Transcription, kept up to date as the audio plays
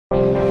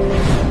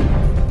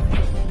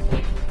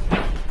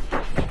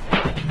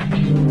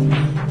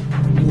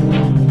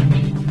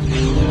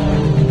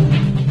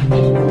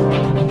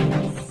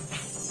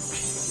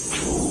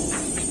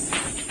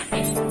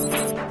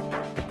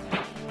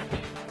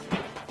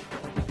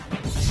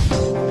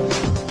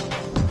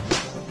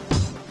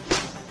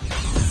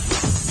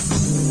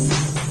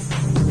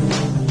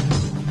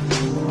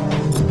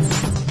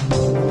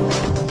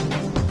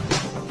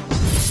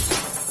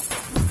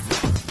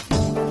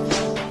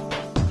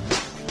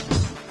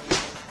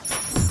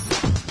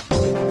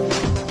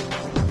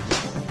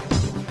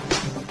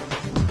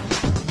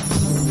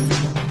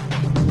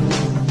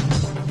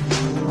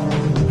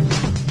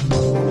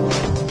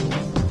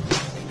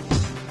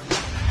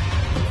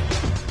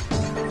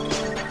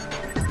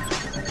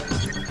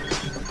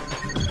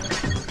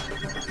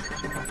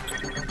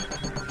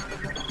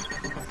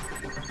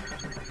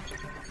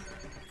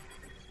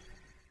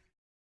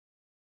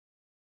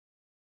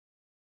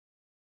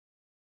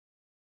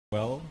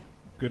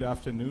good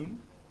afternoon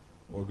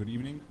or good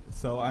evening.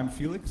 So I'm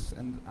Felix,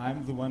 and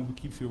I'm the one who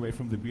keeps you away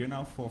from the beer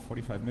now for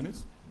 45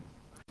 minutes.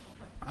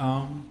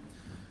 I'm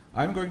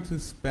going to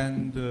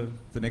spend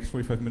the next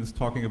 45 minutes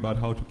talking about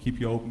how to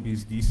keep your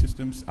OpenBSD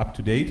systems up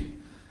to date.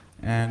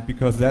 And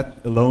because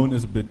that alone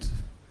is a bit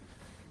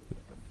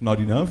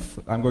not enough,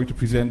 I'm going to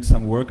present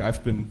some work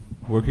I've been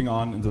working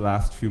on in the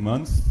last few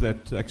months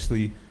that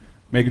actually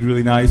make it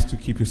really nice to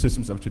keep your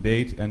systems up to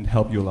date and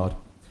help you a lot.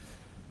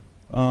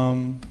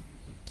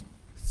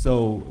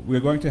 So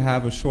we're going to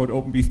have a short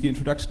OpenBSD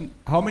introduction.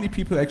 How many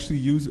people actually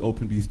use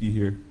OpenBSD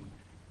here?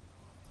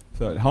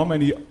 So how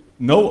many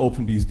know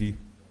OpenBSD?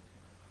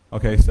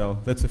 Okay, so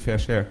that's a fair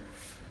share.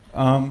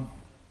 So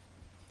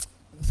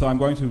I'm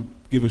going to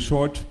give a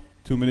short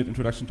 2-minute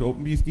introduction to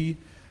OpenBSD.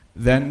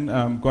 Then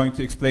I'm going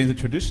to explain the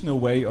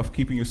traditional way of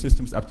keeping your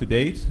systems up to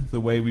date,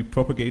 the way we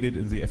propagate it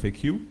in the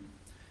FAQ.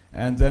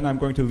 And then I'm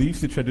going to leave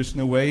the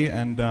traditional way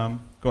and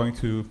going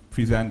to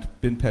present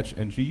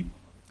bin-patch-ng.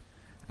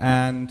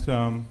 And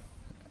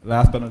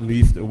last but not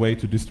least, a way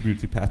to distribute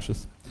the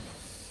patches.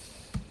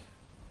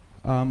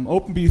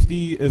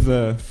 OpenBSD is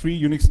a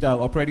free Unix-style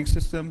operating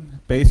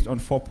system based on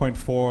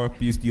 4.4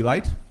 BSD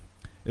Lite.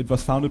 It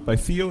was founded by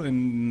Theo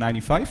in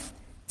 '95,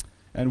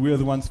 and we are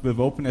the ones with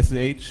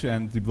OpenSSH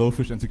and the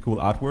Blowfish and the cool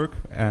artwork,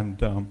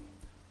 and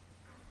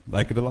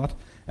like it a lot.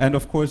 And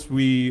of course,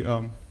 we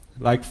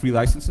like free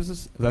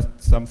licenses.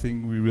 That's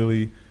something we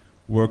really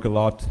work a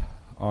lot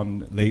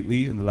on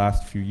lately in the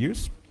last few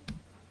years.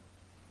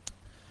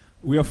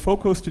 We are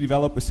focused to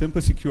develop a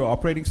simple, secure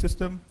operating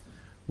system.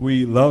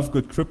 We love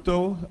good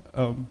crypto,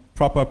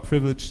 proper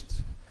privileged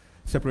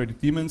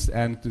separated daemons,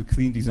 and the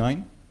clean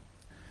design.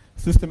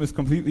 System is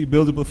completely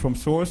buildable from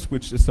source,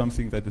 which is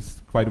something that is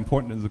quite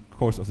important in the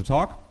course of the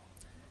talk.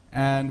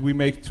 And we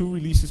make 2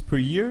 releases per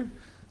year,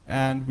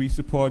 and we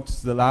support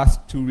the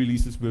last 2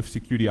 releases with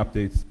security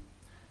updates.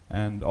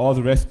 And all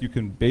the rest you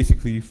can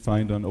basically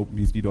find on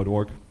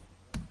openbsd.org.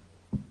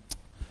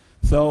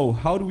 So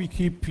how do we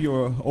keep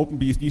your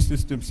OpenBSD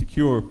system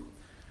secure?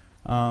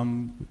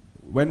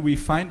 When we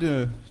find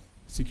a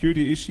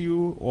security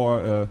issue or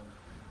a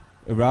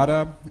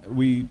errata,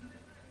 we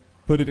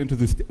put it into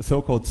the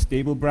so-called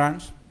stable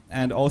branch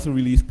and also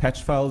release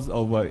patch files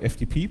over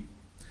FTP.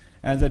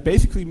 And that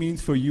basically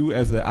means for you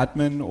as an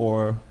admin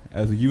or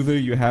as a user,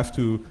 you have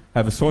to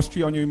have a source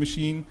tree on your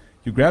machine.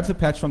 You grab the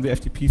patch from the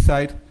FTP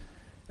site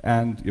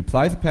and you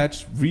apply the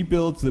patch,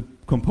 rebuild the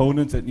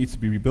components that needs to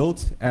be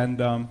rebuilt,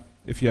 and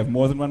if you have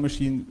more than one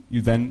machine,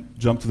 you then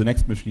jump to the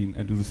next machine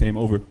and do the same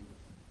over.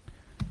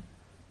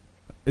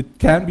 It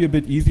can be a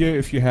bit easier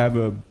if you have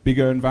a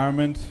bigger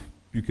environment.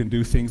 You can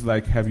do things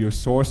like have your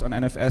source on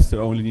NFS,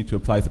 so only need to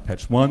apply the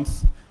patch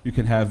once. You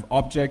can have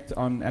object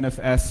on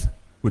NFS,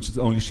 which is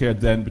only shared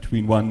then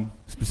between one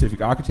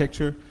specific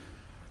architecture.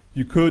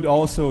 You could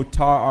also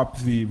tar up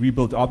the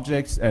rebuilt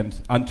objects and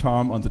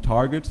untarm on the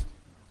target,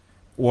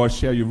 or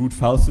share your root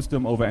file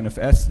system over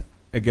NFS,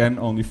 again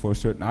only for a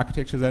certain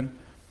architecture then.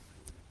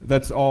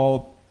 That's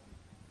all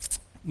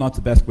not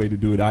the best way to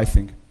do it, I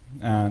think.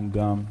 And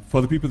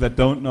for the people that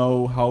don't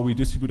know how we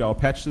distribute our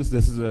patches,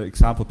 this is an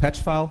example patch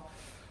file.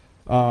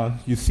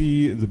 You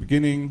see in the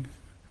beginning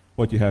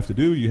what you have to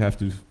do. You have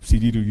to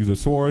cd to user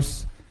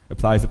source,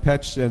 apply the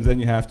patch, and then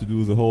you have to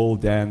do the whole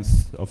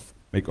dance of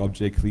make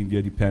object, clean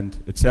dir,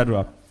 depend,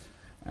 etc.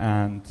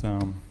 And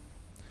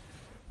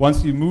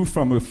once you move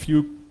from a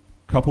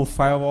couple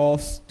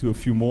firewalls to a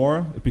few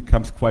more, it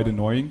becomes quite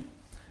annoying.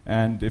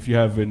 And if you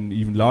have an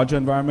even larger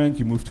environment,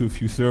 you move to a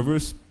few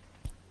servers,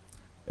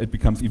 it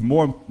becomes even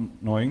more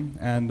annoying.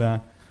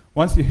 And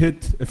once you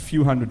hit a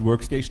few hundred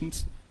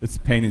workstations, it's a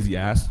pain in the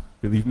ass,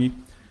 believe me.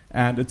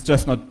 And it's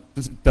just not,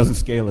 it doesn't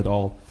scale at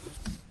all.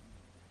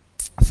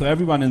 So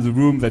everyone in the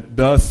room that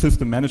does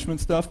system management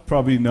stuff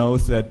probably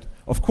knows that,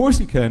 of course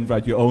you can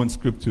write your own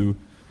script to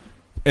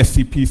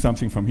SCP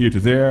something from here to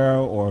there,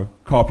 or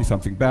copy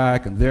something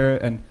back and there.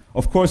 And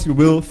of course you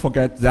will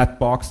forget that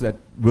box that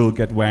will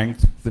get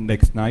wanked the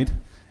next night.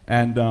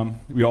 And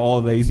we are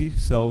all lazy,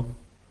 so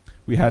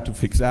we had to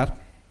fix that.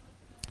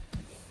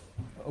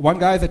 One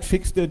guy that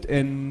fixed it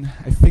in,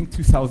 I think,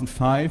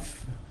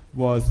 2005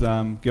 was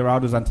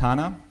Gerardo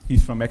Santana.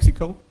 He's from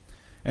Mexico.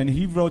 And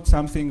he wrote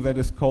something that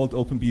is called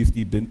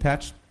OpenBSD bin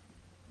patch.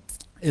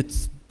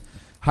 It's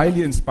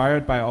highly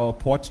inspired by our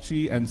port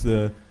tree and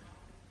the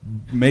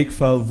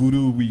makefile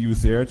voodoo we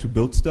use there to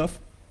build stuff.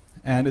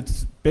 And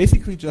it's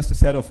basically just a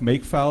set of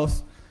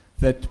makefiles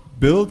that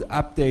build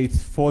updates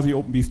for the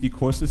OpenBSD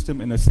core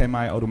system in a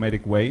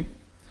semi-automatic way.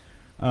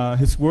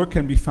 His work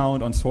can be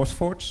found on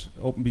SourceForge,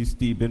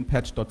 openbsd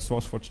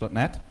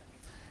binpatch.sourceforge.net.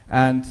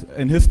 And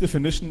in his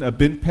definition, a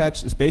bin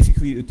patch is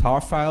basically a tar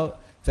file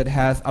that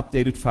has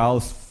updated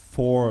files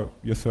for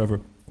your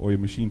server or your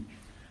machine.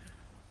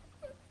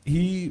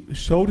 He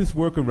showed his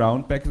work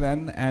around back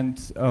then, and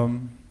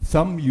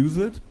some use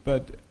it,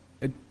 but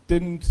it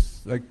didn't,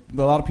 like,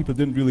 a lot of people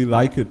didn't really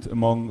like it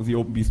among the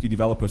OpenBSD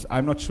developers.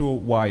 I'm not sure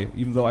why.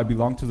 Even though I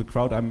belong to the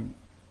crowd, I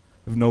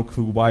have no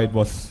clue why it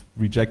was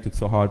rejected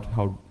so hard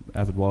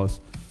as it was.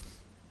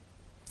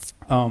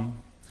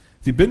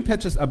 The bin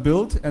patches are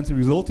built, and the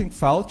resulting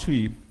file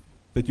tree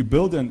that you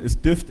build in is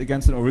diffed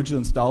against an original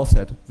install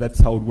set. That's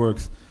how it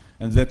works.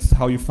 And that's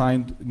how you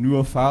find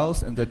newer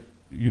files, and that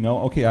you know,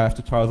 okay, I have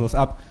to try those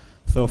up.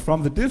 So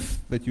from the diff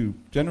that you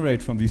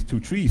generate from these two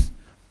trees,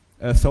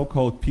 a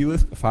so-called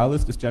plist, a file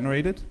list, is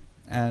generated,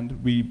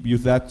 and we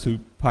use that to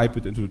pipe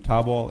it into the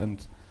tarball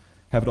and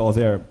have it all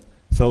there.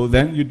 So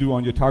then you do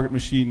on your target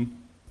machine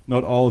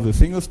not all the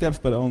single steps,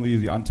 but only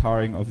the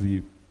untarring of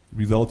the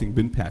resulting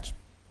bin patch,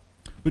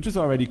 which is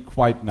already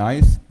quite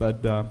nice,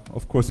 but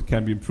of course it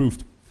can be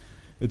improved.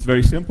 It's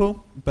very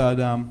simple, but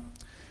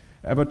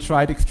ever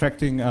tried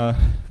extracting a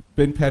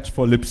bin patch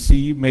for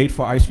libc made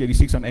for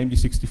i386 on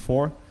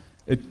AMD64?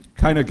 It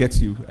kind of gets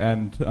you,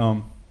 and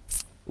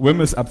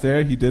Wim is up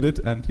there, he did it,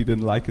 and he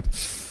didn't like it.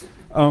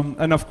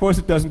 And of course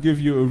it doesn't give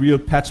you a real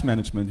patch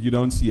management. You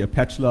don't see a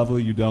patch level,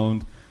 you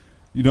don't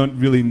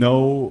really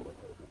know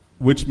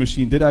which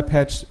machine did I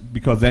patch,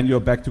 because then you're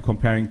back to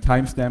comparing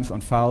timestamps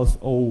on files.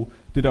 Oh,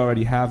 did I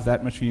already have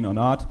that machine or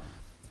not?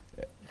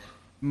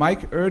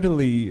 Mike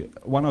Erdely,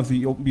 one of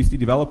the OpenBSD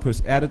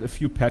developers, added a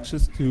few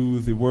patches to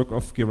the work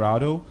of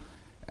Gerardo,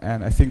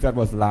 and I think that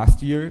was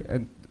last year,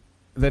 and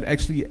that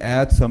actually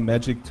adds some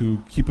magic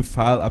to keep a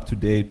file up to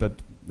date, but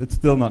it's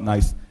still not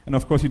nice. And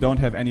of course you don't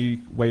have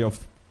any way of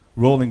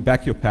rolling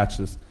back your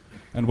patches.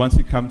 And once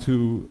you come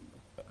to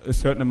a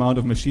certain amount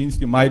of machines,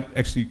 you might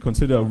actually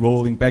consider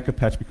rolling back a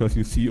patch because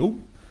you see, oh,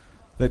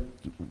 that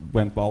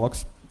went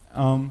bollocks.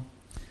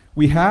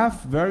 We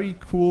have very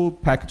cool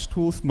package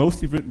tools,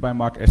 mostly written by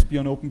Mark Espy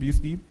on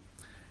OpenBSD.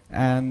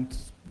 And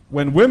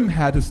when Wim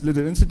had this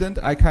little incident,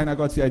 I kind of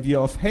got the idea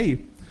of, hey,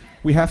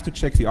 we have to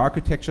check the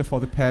architecture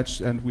for the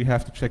patch, and we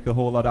have to check a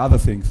whole lot of other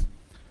things.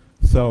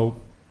 So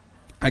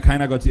I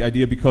kind of got the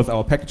idea, because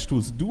our package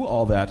tools do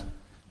all that,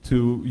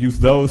 to use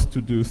those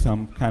to do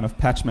some kind of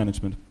patch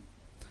management.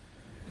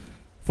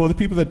 For the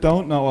people that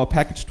don't know our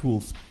package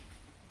tools,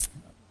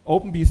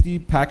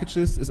 OpenBSD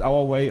packages is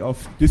our way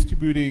of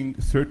distributing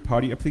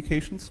third-party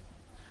applications.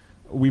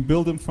 We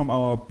build them from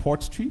our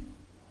ports tree,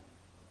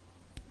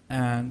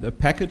 and a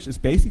package is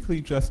basically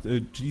just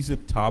a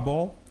gzip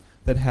tarball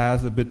that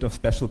has a bit of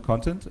special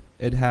content.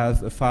 It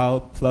has a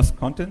file plus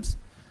contents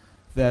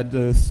that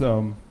is,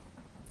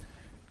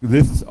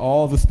 this is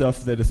all the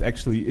stuff that is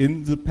actually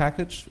in the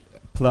package,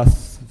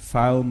 plus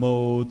file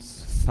modes,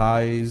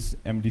 size,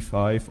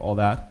 MD5, all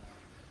that.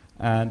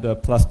 And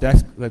plus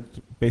desk that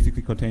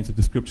basically contains a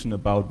description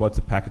about what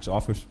the package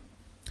offers.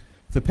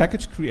 The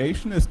package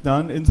creation is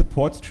done in the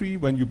ports tree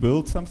when you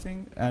build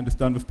something, and is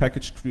done with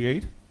package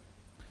create.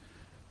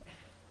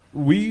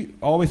 We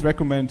always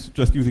recommend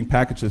just using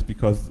packages,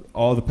 because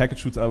all the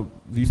package tools are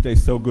these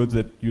days so good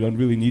that you don't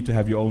really need to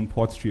have your own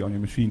ports tree on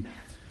your machine.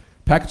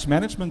 Package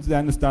management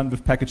then is done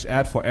with package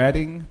add for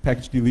adding,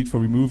 package delete for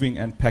removing,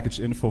 and package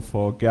info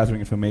for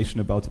gathering information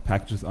about the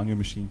packages on your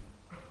machine.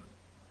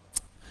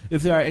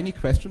 If there are any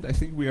questions, I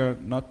think we are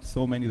not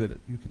so many that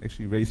you can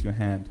actually raise your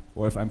hand,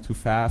 or if I'm too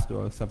fast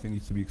or something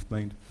needs to be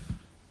explained.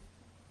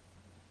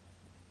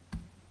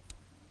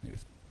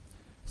 Yes.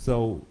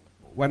 So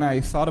when I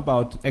thought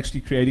about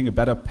actually creating a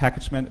better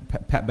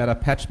better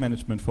patch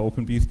management for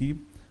OpenBSD,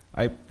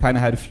 I kind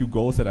of had a few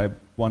goals that I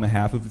want to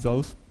have with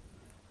those.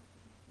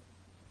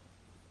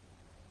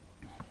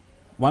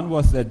 One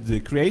was that the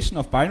creation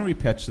of binary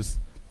patches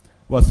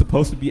was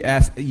supposed to be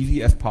as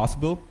easy as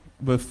possible.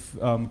 With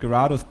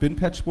Gerardo's bin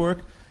patch work,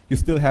 you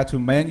still had to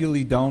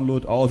manually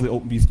download all the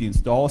OpenBSD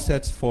install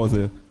sets for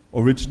the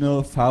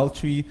original file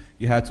tree.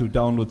 You had to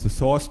download the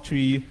source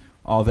tree,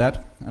 all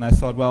that. And I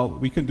thought, well,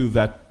 we can do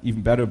that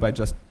even better by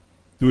just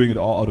doing it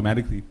all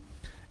automatically.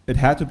 It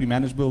had to be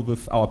manageable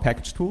with our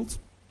package tools.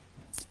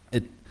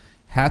 It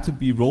had to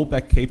be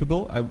rollback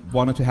capable. I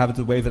wanted to have it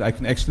the way that I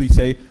can actually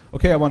say,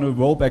 okay, I want to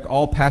roll back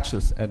all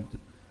patches and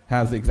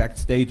have the exact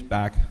state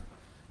back.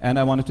 And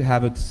I wanted to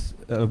have it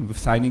with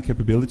signing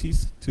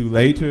capabilities to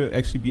later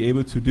actually be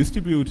able to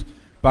distribute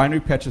binary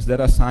patches that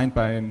are signed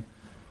by a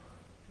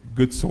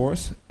good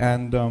source,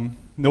 and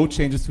no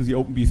changes to the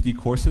OpenBSD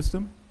core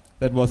system.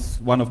 That was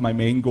one of my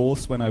main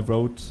goals when I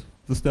wrote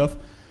the stuff.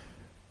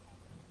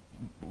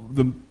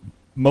 The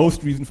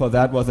most reason for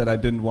that was that I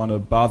didn't want to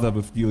bother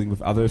with dealing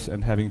with others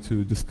and having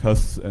to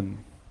discuss, and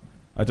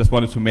I just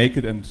wanted to make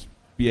it and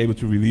be able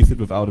to release it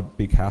without a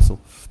big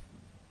hassle.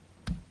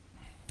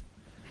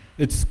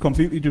 It's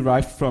completely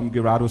derived from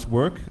Gerardo's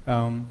work,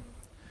 and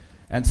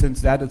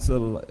since that is a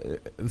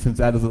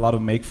lot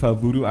of Makefile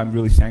voodoo, I'm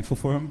really thankful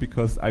for him,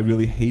 because I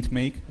really hate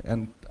Make,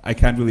 and I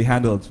can't really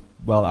handle it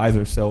well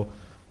either. So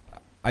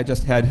I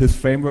just had his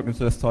framework and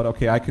just thought,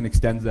 okay, I can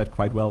extend that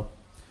quite well.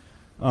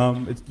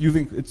 It's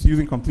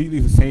using completely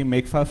the same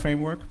Makefile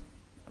framework,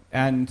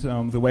 and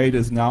the way it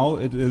is now,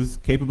 it is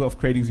capable of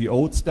creating the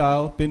old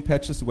style bin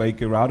patches the way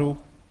Gerardo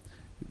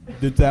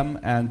did them,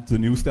 and the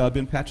new style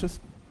bin patches.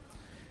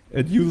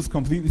 It uses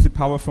completely the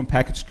power from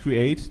package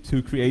create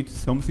to create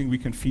something we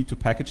can feed to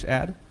package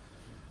add.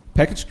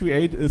 Package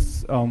create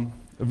is a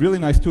really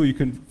nice tool. You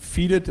can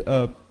feed it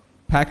a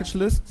package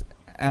list,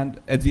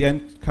 and at the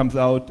end comes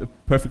out a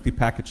perfectly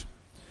packaged.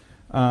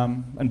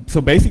 And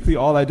so basically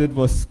all I did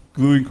was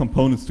gluing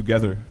components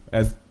together,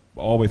 as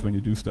always when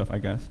you do stuff, I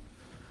guess.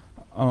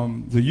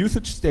 The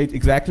usage stayed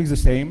exactly the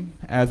same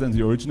as in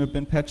the original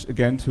bin patch,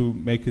 again to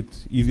make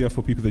it easier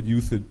for people that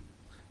use the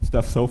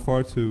stuff so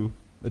far to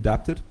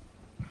adapt it.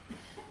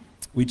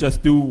 We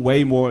just do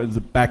way more in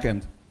the back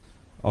end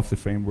of the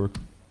framework.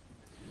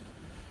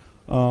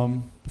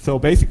 So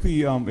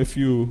basically, if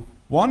you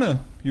want to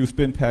use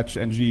bin patch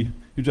ng,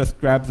 you just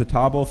grab the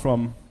tarball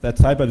from that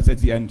side, but it's at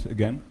the end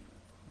again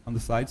on the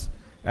sides,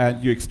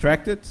 and you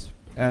extract it,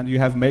 and you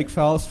have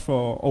makefiles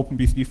for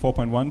OpenBSD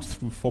 4.1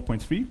 through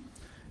 4.3.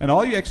 And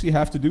all you actually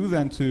have to do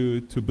then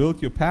to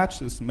build your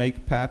patch is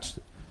make patch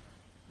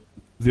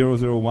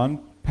 001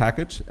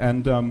 package,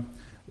 and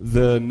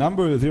the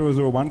number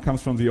 001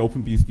 comes from the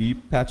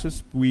OpenBSD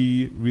patches.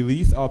 We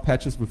release our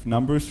patches with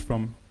numbers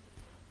from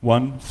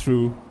 1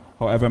 through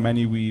however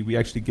many we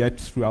actually get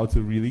throughout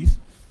the release.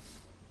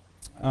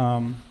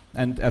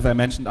 And as I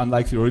mentioned,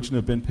 unlike the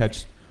original bin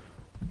patch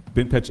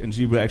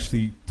ng will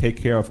actually take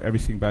care of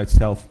everything by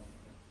itself.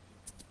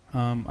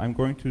 I'm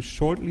going to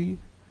shortly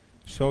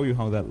show you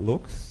how that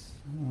looks.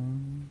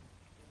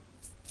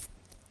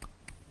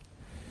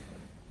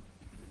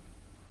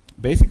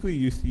 Basically,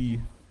 you see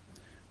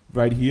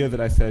right here that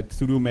I said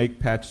sudo make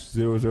patch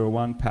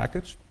 001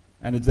 package,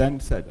 and it then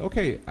said,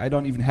 okay, I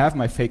don't even have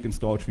my fake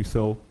install tree,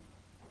 so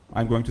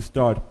I'm going to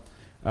start.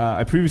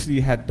 I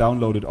previously had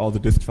downloaded all the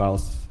dist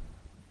files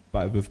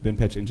with bin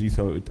patch ng,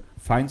 so it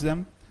finds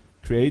them,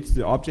 creates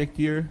the object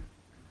here,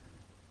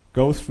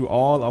 goes through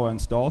all our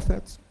install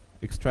sets,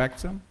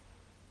 extracts them,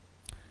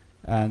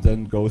 and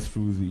then goes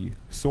through the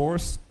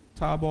source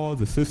tarball,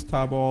 the sys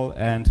tarball,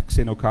 and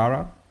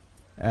Xenokara,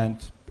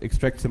 and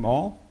extracts them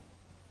all.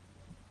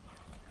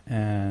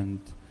 And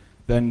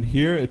then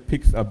here it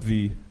picks up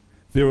the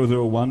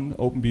 001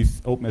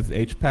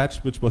 OpenSSH patch,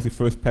 which was the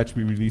first patch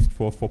we released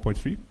for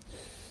 4.3.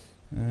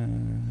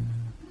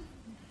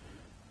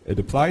 It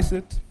applies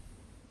it,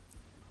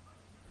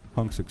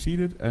 honk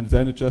succeeded, and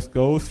then it just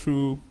goes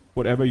through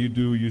whatever you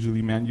do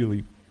usually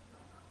manually,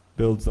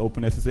 builds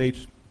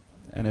OpenSSH,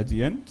 and at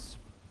the end,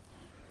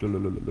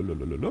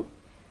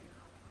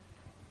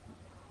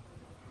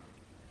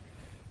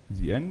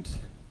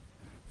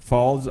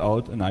 falls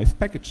out a nice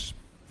package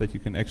that you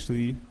can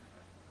actually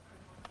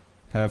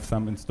have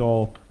some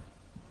install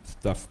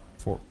stuff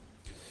for.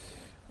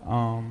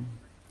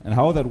 And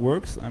how that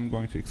works, I'm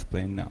going to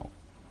explain now.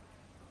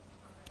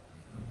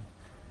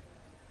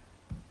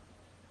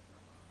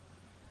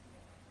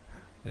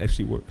 It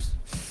actually works.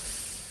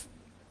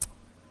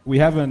 We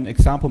have an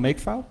example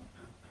makefile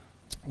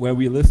where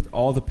we list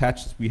all the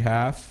patches we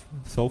have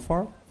so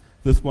far.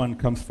 This one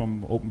comes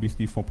from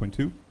OpenBSD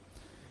 4.2.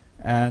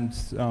 And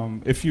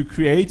if you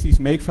create these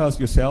makefiles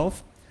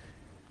yourself,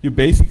 you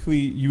basically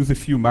use a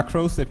few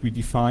macros that we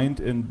defined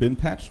in bin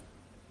patch,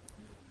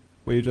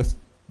 where you just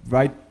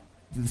write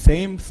the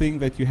same thing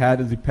that you had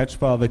in the patch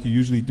file that you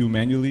usually do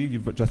manually, you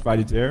just write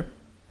it there.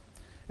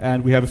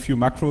 And we have a few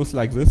macros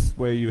like this,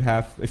 where you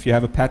have, if you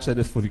have a patch that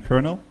is for the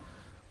kernel,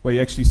 where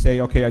you actually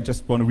say, okay, I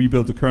just want to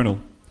rebuild the kernel.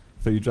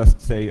 So you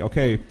just say,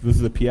 okay, this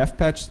is a PF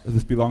patch,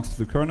 this belongs to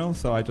the kernel,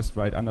 so I just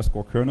write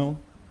 _kernel,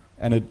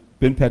 and a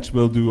bin patch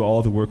will do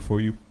all the work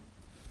for you.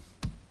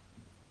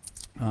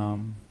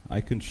 I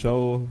can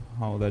show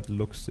how that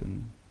looks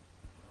in.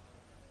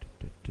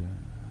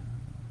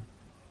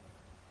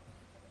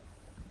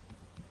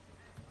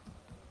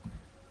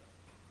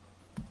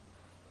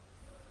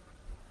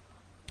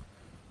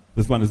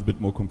 This one is a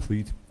bit more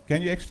complete.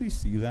 Can you actually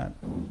see that?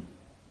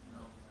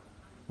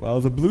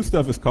 Well, the blue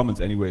stuff is comments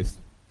anyways.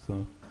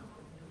 So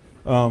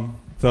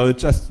it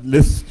just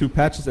lists 2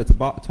 patches at the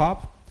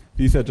top.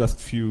 These are just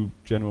few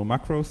general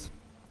macros.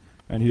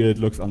 And here it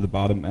looks on the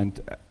bottom.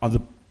 And on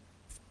the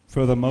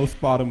furthermost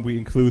bottom, we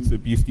include the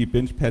BSD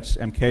bin patch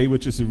MK,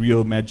 which is the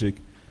real magic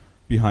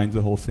behind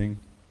the whole thing.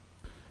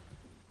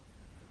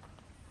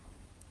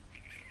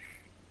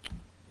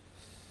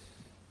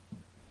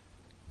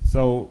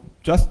 So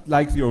just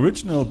like the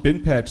original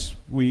bin patch,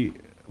 we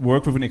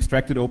work with an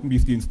extracted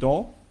OpenBSD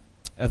install,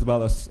 as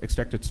well as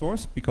extracted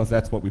source, because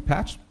that's what we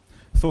patch.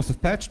 Source is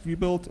patched,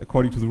 rebuilt,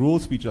 according to the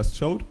rules we just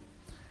showed.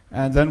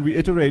 And then we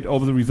iterate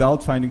over the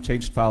result, finding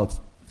changed files.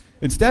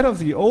 Instead of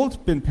the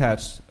old bin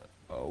patch,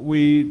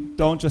 we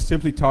don't just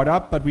simply tar it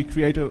up, but we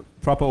create a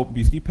proper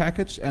OpenBSD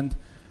package, and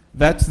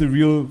that's the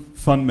real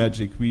fun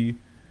magic. We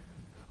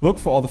look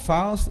for all the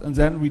files, and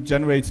then we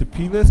generate the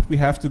plist. We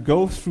have to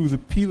go through the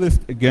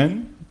plist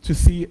again to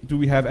see, do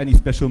we have any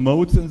special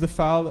modes in the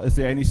file? Is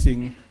there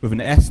anything with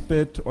an S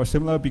bit or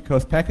similar?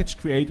 Because package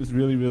create is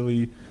really,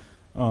 really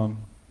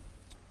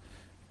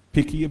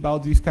picky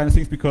about these kind of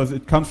things, because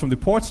it comes from the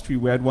ports tree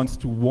where it wants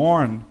to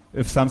warn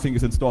if something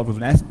is installed with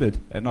an S bit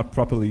and not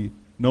properly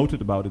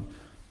noted about it.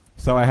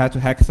 So I had to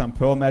hack some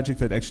Perl magic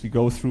that actually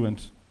goes through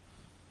and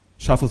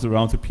shuffles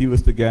around the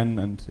plist again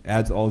and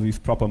adds all these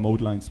proper mode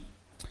lines.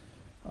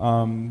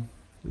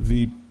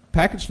 The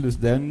package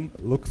list then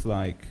looks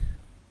like,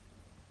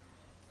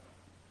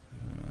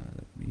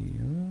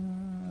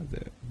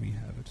 there we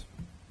have it.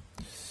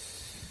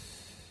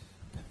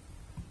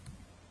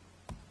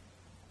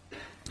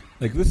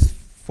 like this,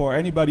 for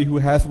anybody who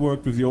has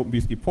worked with the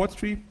OpenBSD port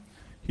tree,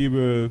 he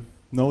will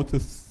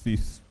notice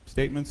these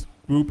statements: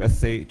 group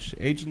SSH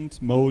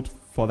agent, mode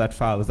for that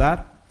file is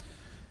that.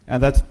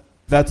 And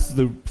that's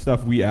the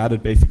stuff we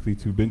added basically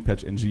to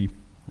binpatch ng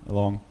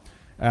along.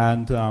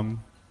 And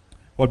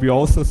what we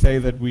also say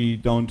that we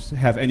don't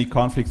have any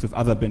conflicts with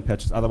other bin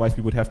patches, otherwise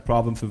we would have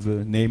problems with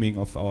the naming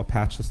of our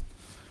patches.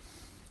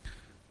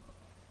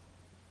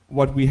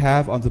 What we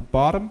have on the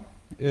bottom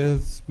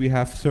is we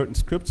have certain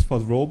scripts for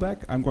the rollback.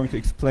 I'm going to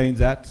explain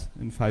that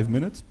in 5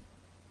 minutes.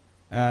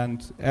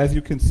 And as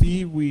you can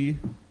see, we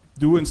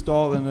do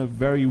install in a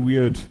very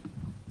weird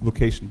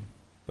location,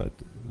 but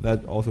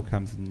that also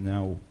comes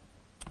now.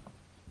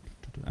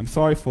 I'm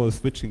sorry for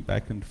switching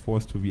back and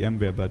forth to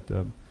VMware, but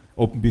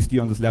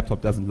OpenBSD on this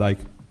laptop doesn't like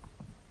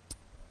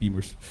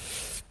beamers.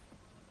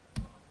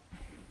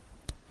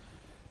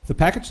 The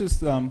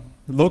packages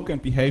look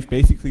and behave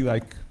basically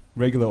like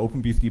regular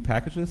OpenBSD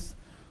packages.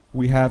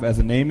 We have as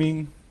a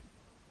naming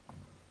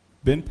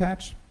bin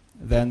patch,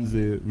 then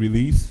the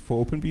release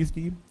for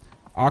OpenBSD,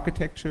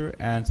 architecture,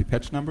 and the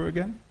patch number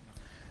again.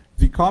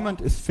 The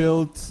comment is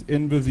filled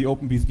in with the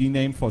OpenBSD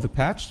name for the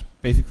patch,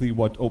 basically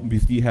what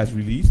OpenBSD has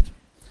released.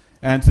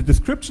 And the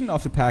description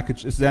of the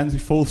package is then the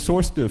full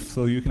source diff,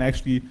 so you can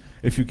actually,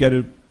 if you get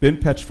a bin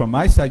patch from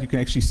my side, you can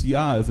actually see,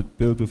 is it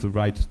built with the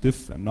right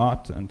diff and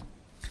not. And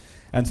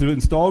the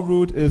install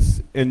route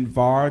is in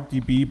var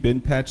db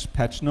bin patch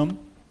patchnum.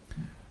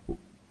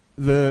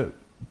 The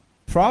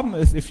problem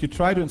is if you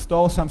try to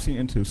install something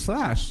into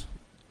slash,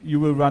 you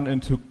will run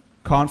into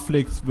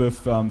conflicts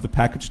with the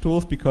package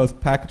tools, because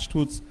package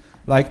tools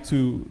like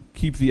to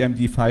keep the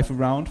MD5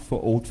 around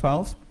for old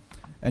files.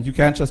 And you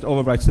can't just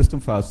overwrite system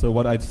files. So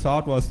what I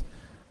thought was,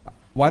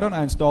 why don't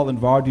I install in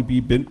var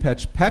db bin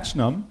patch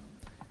patchnum,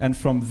 and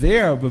from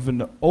there, with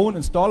an own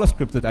installer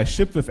script that I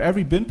ship with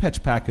every bin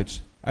patch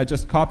package, I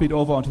just copy it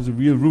over onto the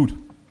real root.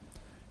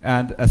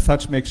 And as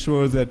such, make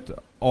sure that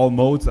all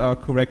modes are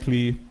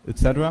correctly,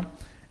 etc.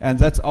 And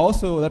that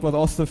was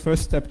also the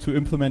first step to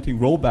implementing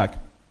rollback.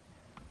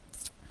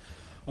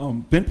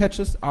 Bin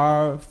patches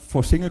are,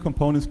 for single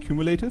components,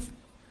 cumulative.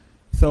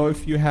 So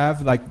if you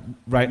have, like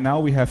right now,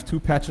 we have 2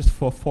 patches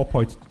for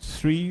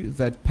 4.3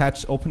 that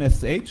patch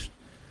OpenSSH.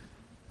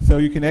 So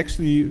you can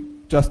actually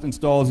just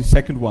install the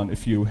second one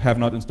if you have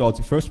not installed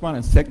the first one,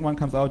 and the second one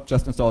comes out,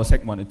 just install the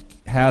second one. It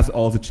has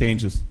all the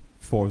changes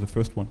for the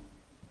first one.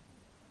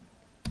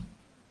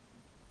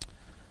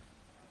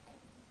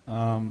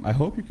 I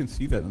hope you can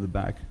see that in the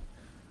back.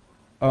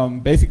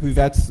 Basically,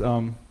 that's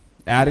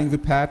adding the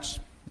patch.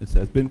 It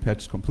says bin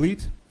patch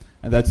complete.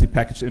 And that's the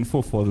package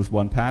info for this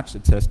one patch.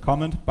 It says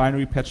comment,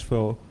 binary patch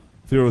for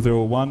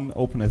 001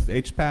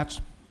 OpenSSH patch.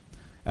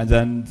 And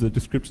then the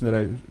description that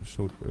I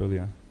showed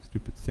earlier.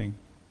 Stupid thing.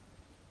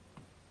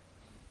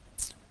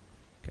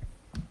 Okay.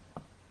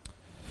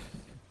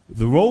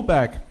 The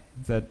rollback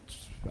that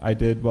I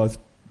did was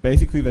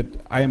basically that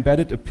I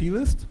embedded a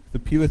plist, the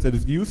plist that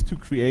is used to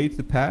create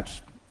the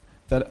patch,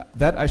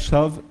 that I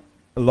shove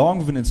along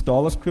with an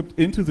installer script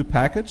into the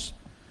package.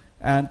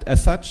 And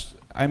as such,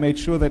 I made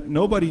sure that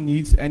nobody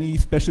needs any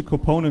special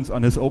components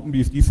on his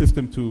OpenBSD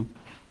system to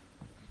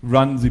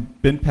run the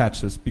bin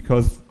patches,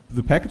 because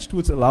the package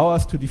tools allow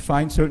us to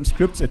define certain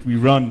scripts that we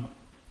run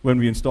when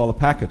we install a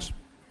package.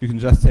 You can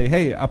just say,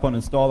 hey, upon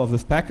install of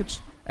this package,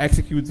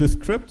 execute this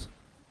script,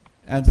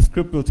 and the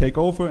script will take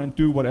over and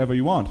do whatever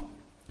you want.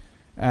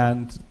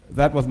 And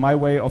that was my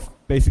way of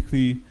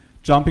basically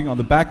jumping on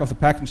the back of the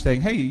package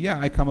saying, hey, yeah,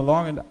 I come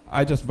along and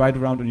I just write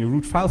around on your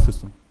root file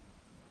system.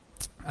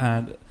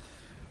 And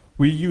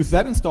we use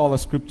that installer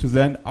script to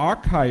then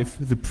archive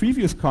the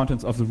previous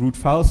contents of the root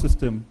file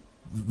system,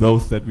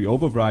 those that we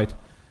overwrite,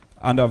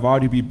 under var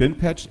db bin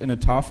patch in a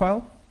tar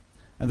file.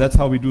 And that's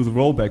how we do the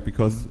rollback,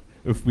 because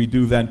if we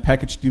do then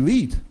package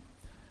delete,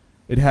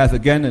 it has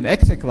again an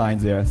exec line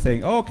there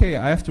saying, oh, okay,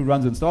 I have to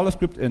run the installer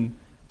script in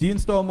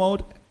deinstall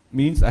mode,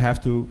 means I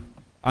have to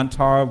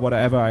untar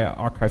whatever I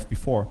archived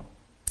before.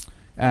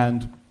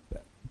 And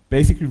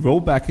basically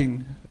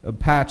rollbacking a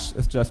patch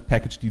is just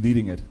package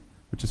deleting it,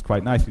 which is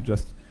quite nice. You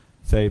just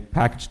say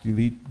package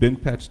delete bin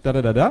patch da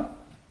da da da,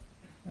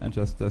 and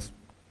just does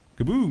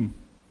kaboom.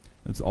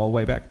 It's all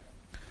way back.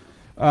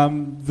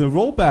 The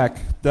rollback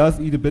does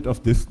eat a bit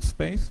of disk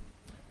space,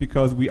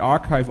 because we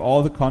archive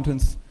all the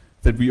contents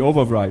that we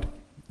overwrite.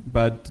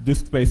 But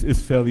disk space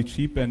is fairly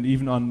cheap, and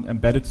even on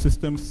embedded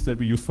systems that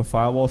we use for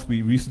firewalls,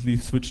 we recently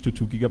switched to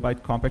 2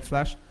 GB compact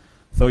flash.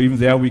 So even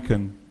there we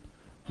can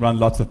run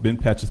lots of bin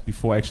patches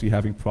before actually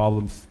having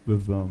problems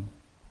with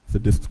the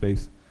disk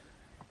space.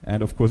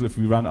 And of course, if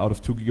we run out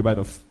of 2 GB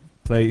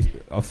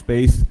of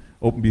space,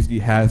 OpenBSD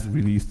has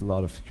released a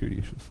lot of security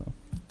issues.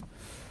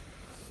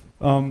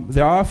 So.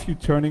 There are a few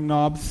turning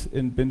knobs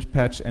in bin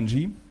patch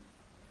ng.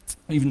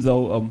 Even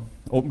though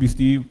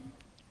OpenBSD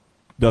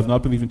does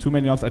not believe in too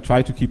many knobs, I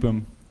try to keep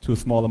them to a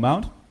small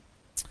amount.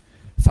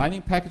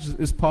 Signing packages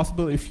is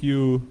possible if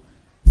you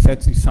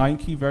set the sign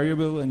key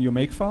variable in your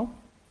makefile.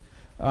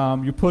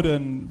 You put a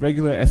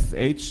regular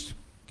SSH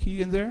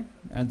key in there,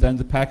 and then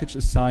the package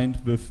is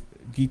signed with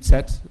git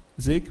set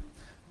zig,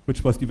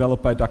 which was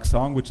developed by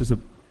Daxong, which is a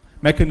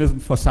mechanism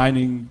for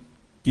signing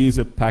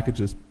gzip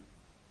packages.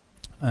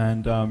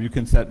 And you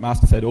can set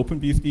master set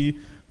OpenBSD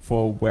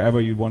for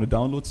wherever you want to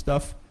download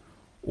stuff,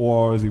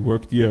 or the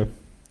workdir.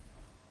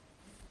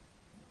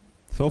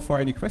 So far,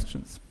 any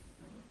questions?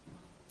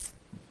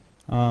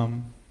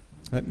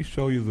 Let me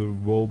show you the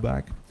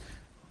rollback.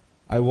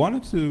 I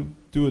wanted to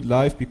do it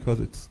live because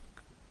it's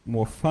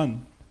more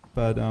fun,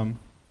 but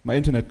my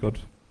internet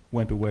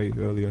went away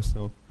earlier.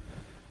 So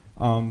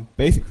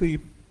basically,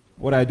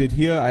 what I did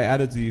here, I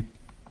added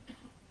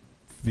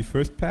the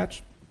first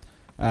patch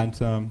and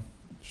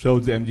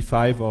showed the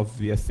MD5 of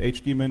the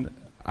SSH daemon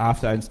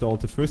after I installed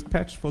the first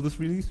patch for this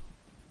release.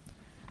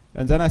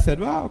 And then I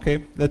said, well,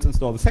 okay, let's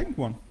install the second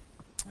one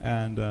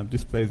and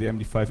display the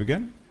MD5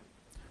 again,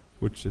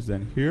 which is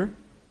then here.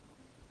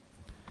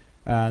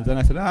 And then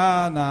I said,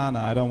 no,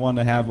 I don't want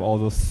to have all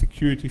those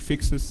security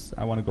fixes.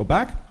 I want to go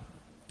back.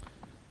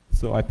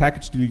 So I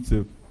package delete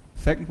the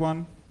second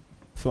one.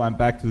 So I'm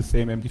back to the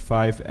same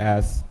MD5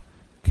 as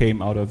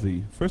came out of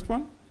the first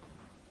one.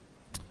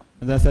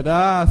 And then I said,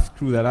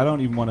 screw that. I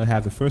don't even want to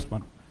have the first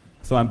one.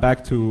 So I'm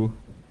back to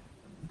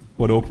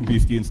what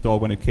OpenBSD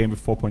installed when it came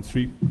with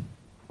 4.3.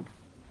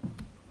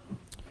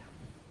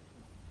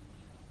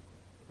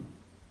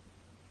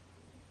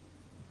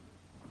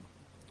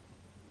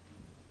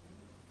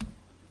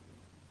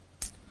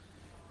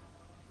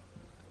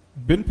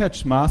 Bin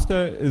patch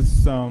master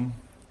is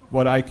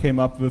what I came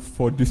up with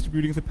for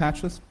distributing the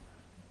patches.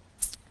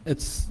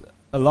 It's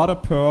a lot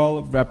of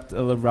Perl wrapped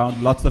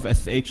around lots of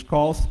SSH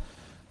calls,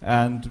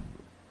 and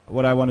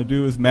what I want to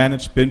do is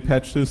manage bin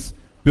patches,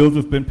 build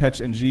with bin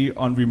patch ng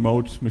on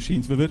remote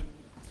machines with it.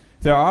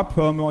 There are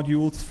Perl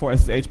modules for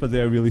SSH, but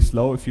they're really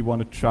slow. If you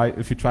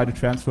try to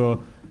transfer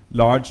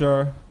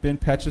larger bin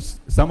patches,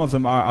 some of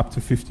them are up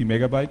to 50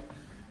 megabyte.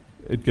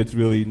 It gets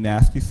really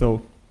nasty,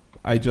 so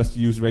I just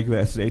use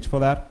regular SSH for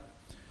that.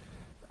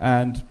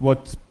 And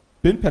what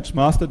bin patch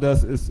master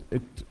does is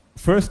it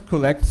first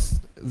collects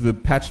the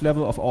patch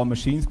level of all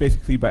machines,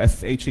 basically by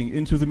SSHing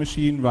into the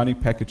machine, running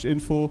package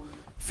info,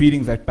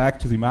 feeding that back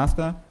to the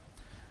master,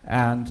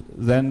 and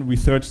then we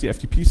search the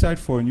FTP site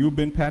for a new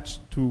bin patch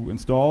to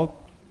install,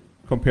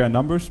 compare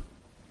numbers,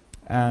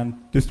 and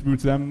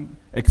distribute them,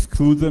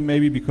 exclude them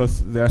maybe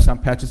because there are some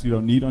patches you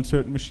don't need on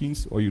certain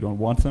machines or you don't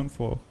want them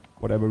for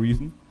whatever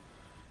reason.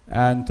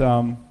 And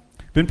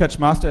bin patch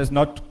master is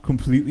not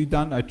completely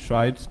done. I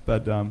tried,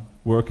 but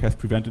work has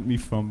prevented me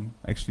from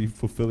actually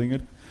fulfilling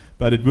it.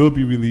 But it will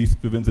be released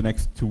within the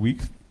next 2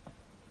 weeks.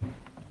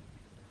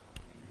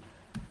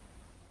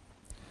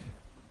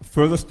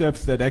 Further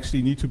steps that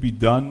actually need to be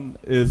done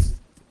is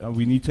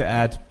we need to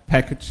add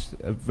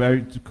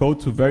code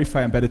to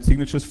verify embedded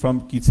signatures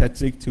from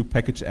gzsig to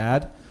package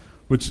add,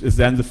 which is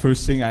then the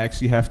first thing I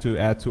actually have to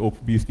add to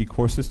OpenBSD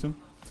core system.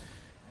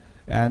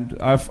 And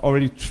I've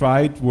already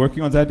tried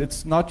working on that.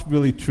 It's not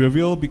really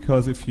trivial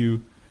because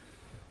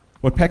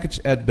what package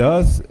add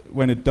does,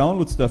 when it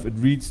downloads stuff, it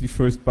reads the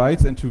first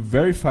bytes, and to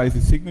verify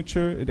the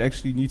signature, it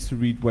actually needs to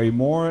read way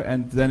more,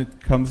 and then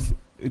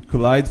it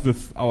collides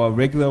with our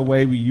regular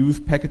way we use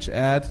package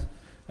add.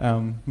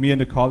 Me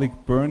and a colleague,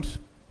 Bernd,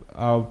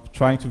 are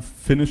trying to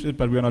finish it,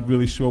 but we're not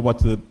really sure what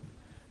the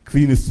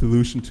cleanest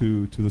solution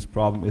to this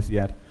problem is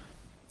yet.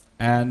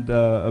 And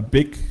a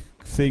big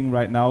thing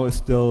right now is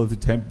still the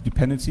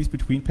dependencies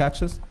between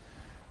patches.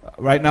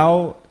 Right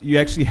now, you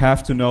actually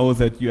have to know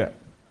that you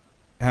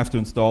have to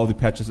install the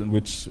patches in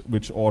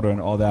which order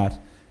and all that.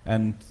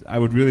 And I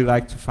would really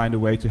like to find a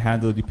way to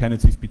handle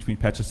dependencies between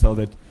patches so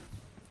that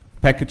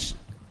package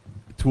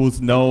tools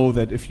know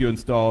that if you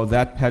install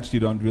that patch, you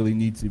don't really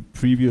need the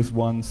previous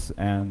ones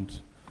and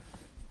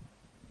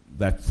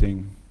that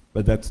thing.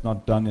 But that's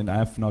not done, and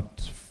I've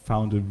not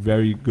found a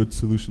very good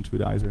solution to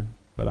it either,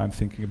 but I'm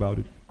thinking about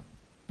it.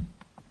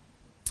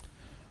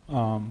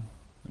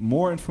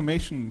 More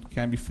information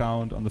can be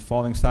found on the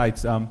following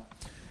sites.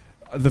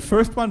 The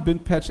first one, bin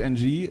patch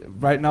ng,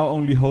 right now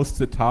only hosts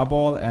the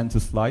tarball and the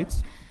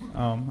slides.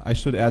 I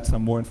should add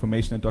some more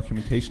information and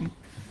documentation.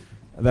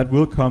 That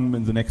will come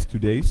in the next 2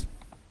 days.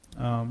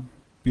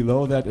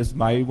 Below that is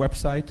my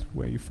website,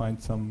 where you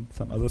find some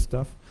other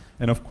stuff,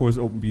 and of course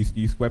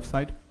OpenBSD's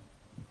website.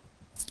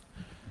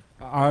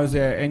 Are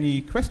there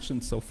any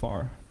questions so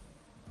far?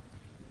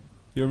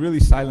 You're a really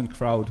silent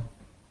crowd.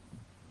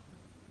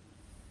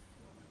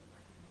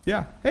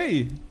 Yeah,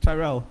 hey,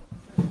 Tyrell.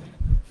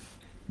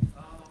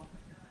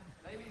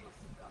 Maybe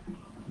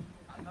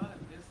I'm not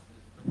in this,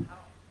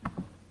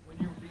 but when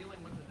you're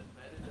dealing with an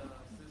embedded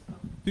system.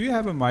 Do you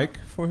have a mic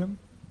for him?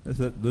 Is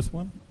it this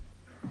one?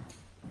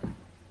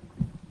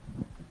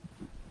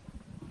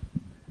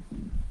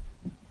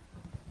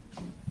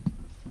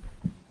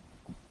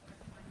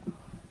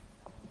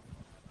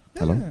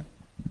 Hello? Yeah.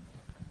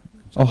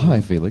 Oh,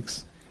 hi,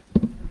 Felix.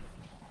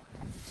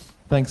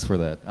 Thanks for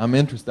that. I'm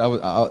interested.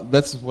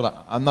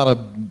 I'm not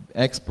an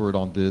expert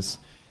on this,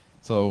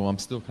 so I'm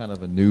still kind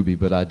of a newbie,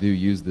 but I do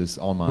use this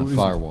on my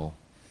firewall.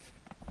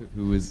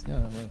 Who is?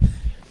 Yeah,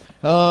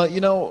 You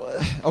know,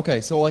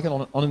 okay, so like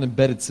on an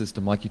embedded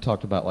system, like you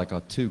talked about, like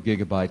a 2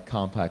 gigabyte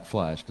compact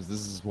flash, because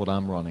this is what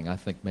I'm running. I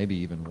think maybe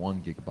even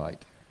 1 gigabyte.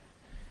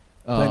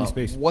 Plenty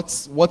space.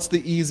 What's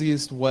the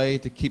easiest way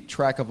to keep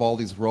track of all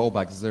these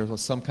rollbacks? Is there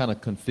some kind of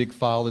config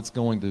file that's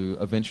going to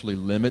eventually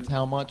limit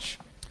how much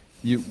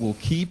you will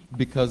keep?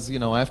 Because, you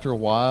know, after a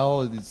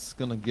while, it's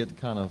going to get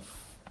kind of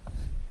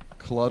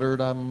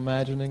cluttered, I'm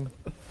imagining.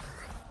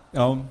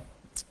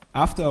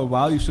 After a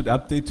while, you should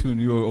update to a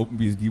newer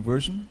OpenBSD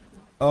version.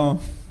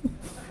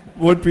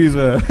 Would be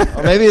the.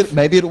 Or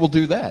maybe it will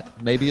do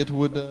that. Maybe it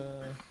would.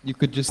 You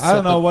could just. I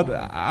don't know what.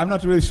 I'm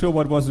not really sure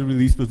what was the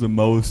release with the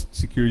most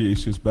security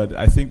issues, but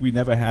I think we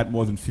never had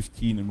more than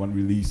 15 in one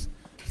release.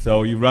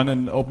 So you run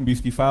an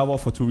OpenBSD firewall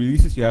for 2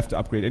 releases, you have to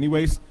upgrade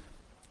anyways.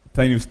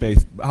 Plenty of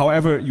space.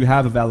 However, you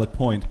have a valid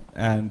point,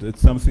 and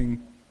it's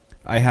something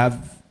I've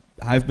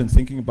been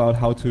thinking about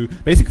how to.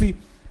 Basically,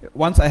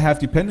 once I have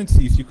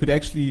dependencies, you could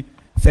actually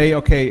say,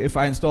 okay, if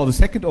I install the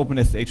second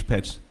OpenSSH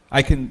patch,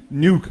 I can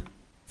nuke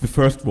the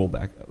first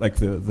rollback, like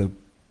the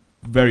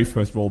very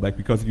first rollback,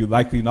 because you're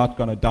likely not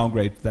going to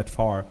downgrade that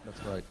far.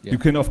 That's right. Yeah. You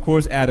can, of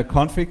course, add a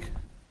config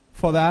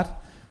for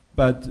that,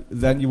 but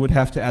then you would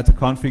have to add the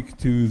config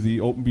to the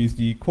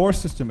OpenBSD core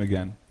system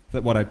again.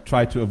 That's what I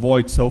tried to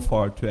avoid so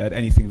far, to add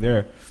anything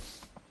there.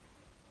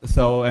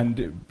 So,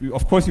 and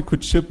of course, you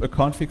could ship a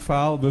config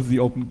file with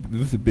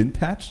the bin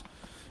patch,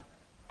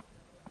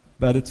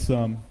 but it's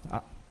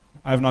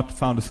I've not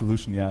found a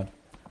solution yet.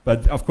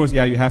 But of course,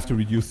 yeah, you have to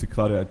reduce the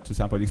clutter to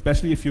some point,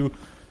 especially if you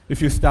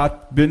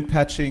start bin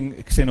patching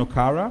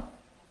Xenokara,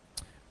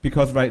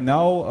 because right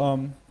now,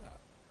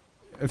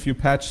 if you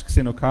patch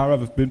Xenokara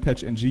with bin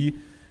patch ng,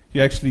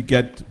 you actually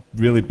get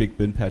really big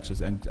bin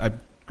patches, and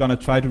I'm gonna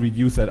try to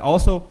reduce that.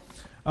 Also,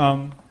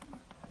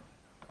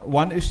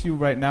 one issue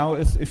right now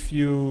is if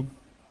you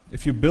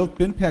build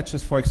bin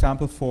patches, for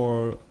example,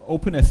 for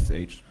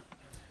OpenSSH,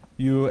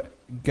 you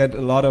get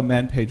a lot of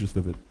man pages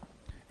with it.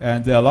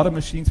 And there are a lot of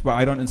machines where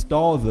I don't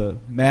install the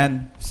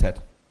man set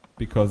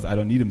because I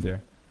don't need them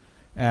there.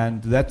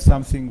 And that's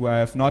something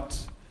where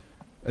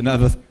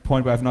another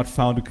point where I've not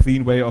found a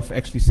clean way of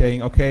actually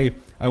saying, okay,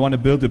 I want to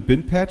build a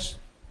bin patch,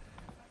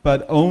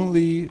 but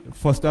only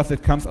for stuff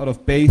that comes out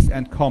of base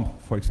and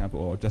comp, for example,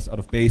 or just out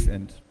of base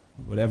and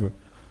whatever.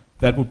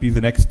 That would be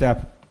the next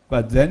step.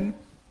 But then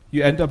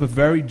you end up with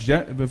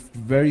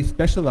very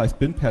specialized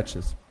bin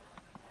patches.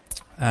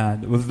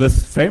 And with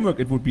this framework,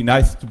 it would be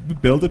nice to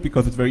build it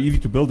because it's very easy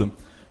to build them.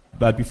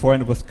 But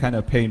beforehand, it was kind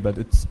of a pain, but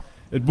it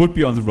would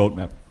be on the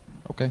roadmap.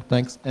 Okay,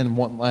 thanks. And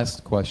one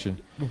last question.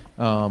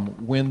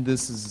 When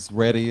this is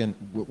ready, and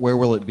where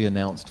will it be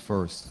announced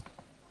first?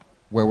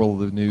 Where will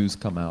the news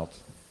come out?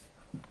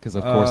 Because,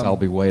 of course, I'll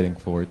be waiting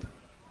for it.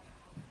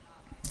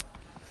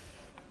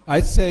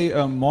 I'd say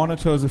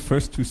monitor the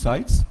first 2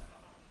 sites.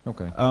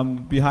 Okay.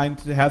 Behind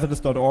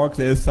hazardous.org,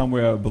 there is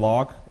somewhere a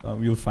blog.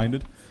 You'll find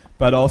it.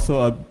 But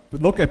also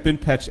look at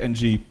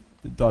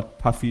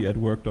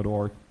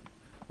binpatchng.puffy@work.org,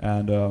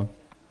 and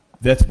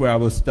that's where I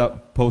will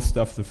post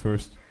stuff the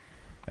first.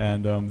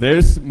 And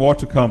there's more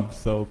to come,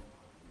 so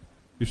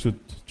you should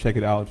check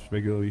it out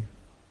regularly.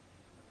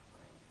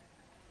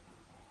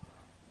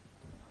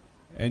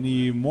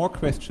 Any more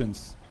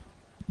questions?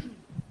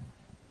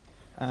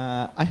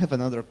 I have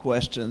another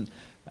question.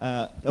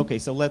 Okay,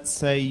 so let's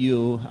say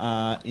you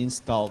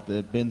install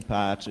the bin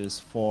patches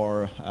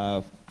for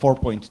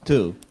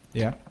 4.2.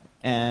 Yeah.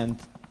 And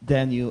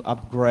then you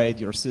upgrade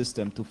your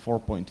system to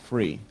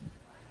 4.3.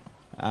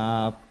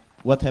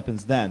 What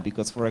happens then?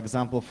 Because, for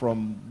example,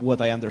 from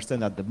what I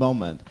understand at the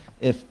moment,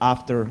 if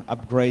after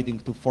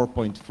upgrading to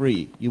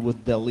 4.3 you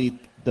would delete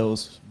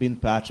those bin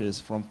patches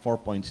from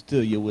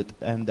 4.2, you would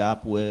end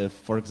up with,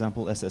 for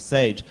example,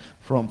 SSH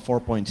from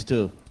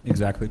 4.2.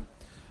 Exactly.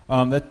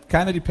 That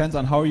kind of depends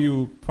on how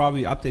you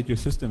probably update your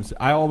systems.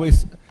 I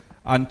always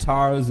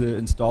untar the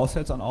install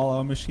sets on all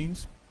our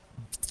machines,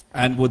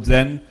 and would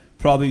then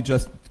probably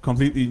just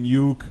completely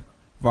nuke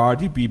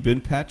var-db bin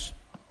patch.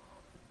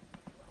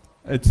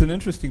 It's an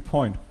interesting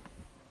point,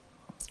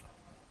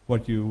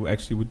 what you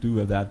actually would do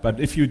with that.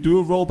 But if you do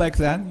a rollback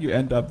then, you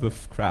end up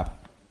with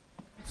crap.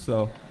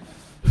 So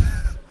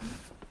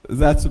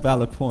that's a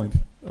valid point.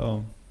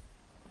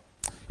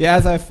 Yeah,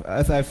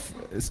 as I've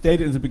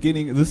stated in the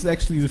beginning, this is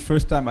actually the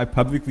first time I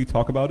publicly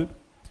talk about it.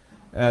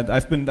 And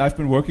I've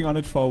been working on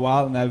it for a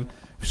while, and I've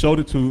showed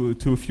it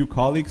to a few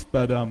colleagues,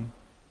 but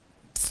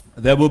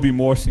there will be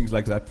more things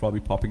like that probably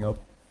popping up,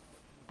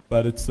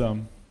 but it's a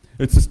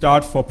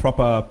start for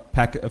proper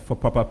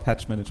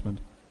patch management,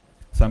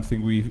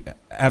 something we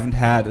haven't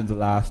had in the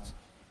last,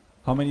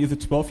 how many is it?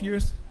 12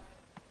 years,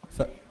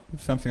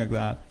 something like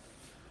that.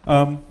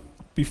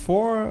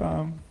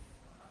 Before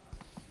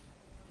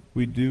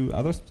we do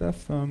other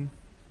stuff, I'm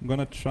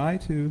gonna try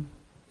to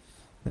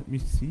let me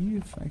see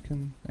if I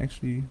can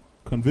actually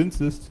convince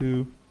this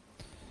to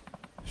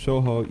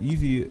show how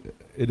easy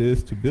it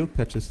is to build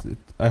patches.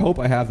 I hope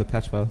I have the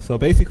patch file. So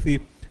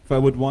basically, if I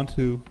would want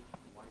to,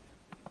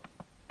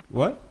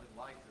 what?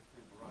 The lights are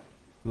too bright.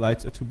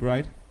 Lights are too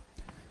bright.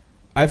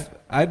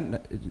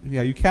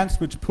 Yeah, you can't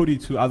switch putty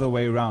to other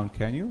way around,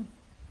 can you?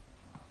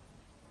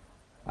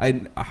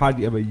 I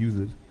hardly ever use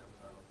it.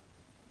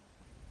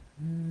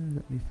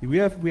 Let me see. We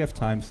have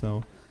time,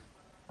 so.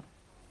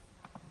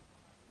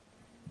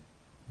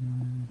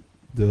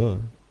 Duh.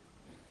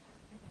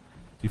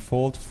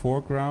 Default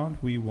foreground.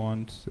 We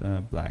want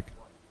black.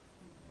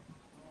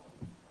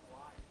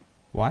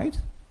 White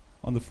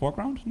on the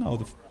foreground?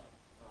 No.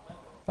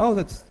 Oh,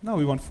 that's no.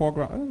 We want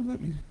foreground. Oh, let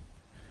me.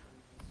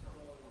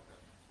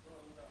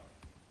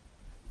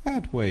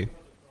 That way.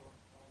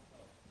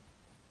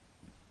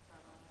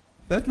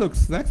 That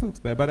looks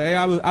bad, but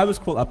I will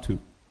scroll up too.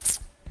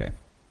 Okay.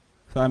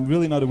 So I'm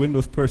really not a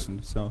Windows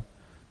person, so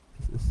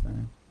this is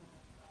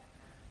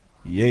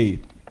yay.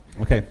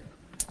 Okay.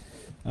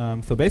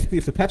 So basically,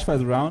 if the patch file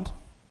is around,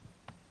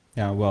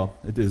 yeah, well,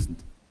 it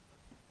isn't.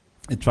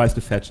 It tries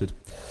to fetch it,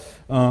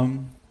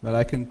 but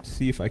I can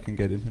see if I can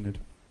get internet.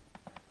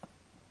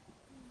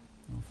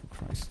 Oh, for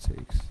Christ's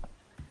sakes!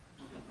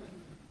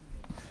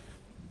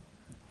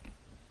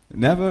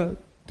 Never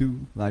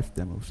do live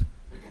demos.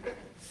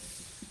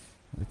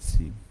 Let's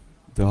see.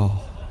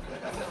 Oh.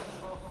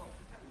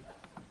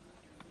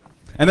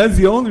 And that's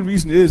the only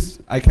reason is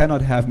I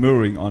cannot have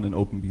mirroring on an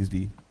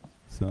OpenBSD.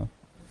 So,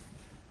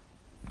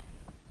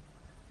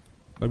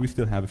 but we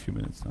still have a few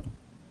minutes, so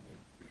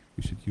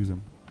we should use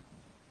them.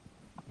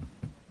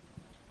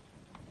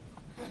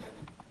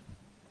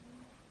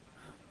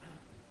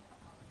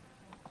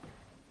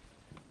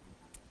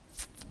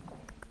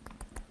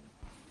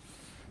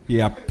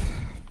 Yep.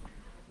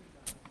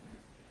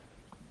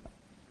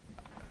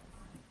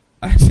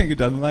 I think it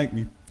doesn't like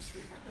me.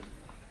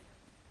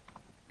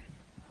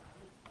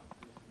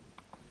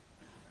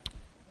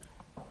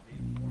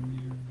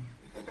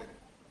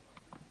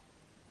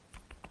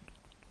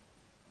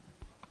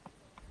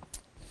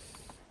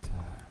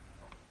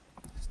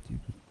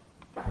 Stupid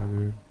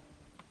brother.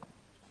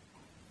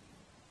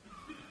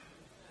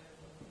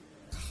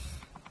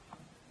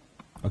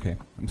 Okay,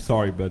 I'm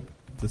sorry, but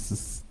this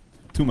is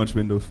too much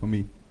Windows for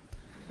me.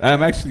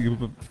 I'm actually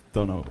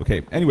don't know.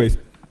 Okay, anyways.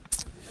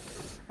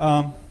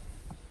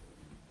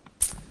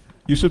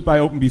 You should buy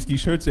OpenBSD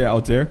shirts, they're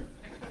out there.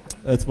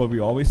 That's what we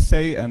always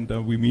say, and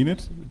we mean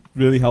it. It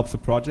really helps the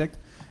project.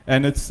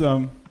 And it's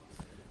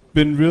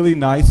been really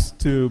nice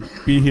to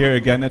be here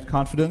again at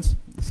Confidence.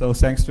 So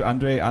thanks to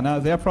Andre, Anna.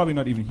 They're probably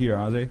not even here,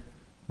 are they?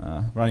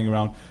 Running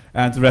around.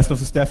 And the rest of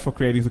the staff for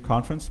creating the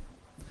conference.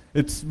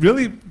 It's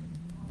really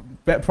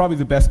probably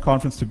the best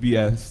conference to be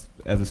as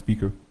a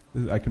speaker.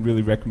 I can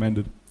really recommend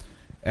it.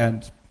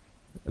 And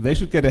they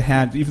should get a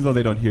hand, even though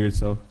they don't hear it,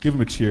 so give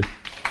them a cheer.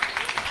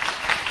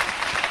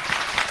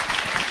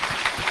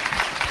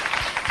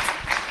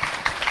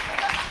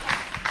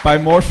 Buy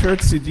more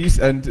shirts, CDs,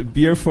 and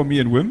beer for me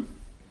and Wim.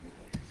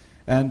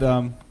 And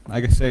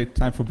like I say,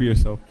 time for beer,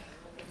 so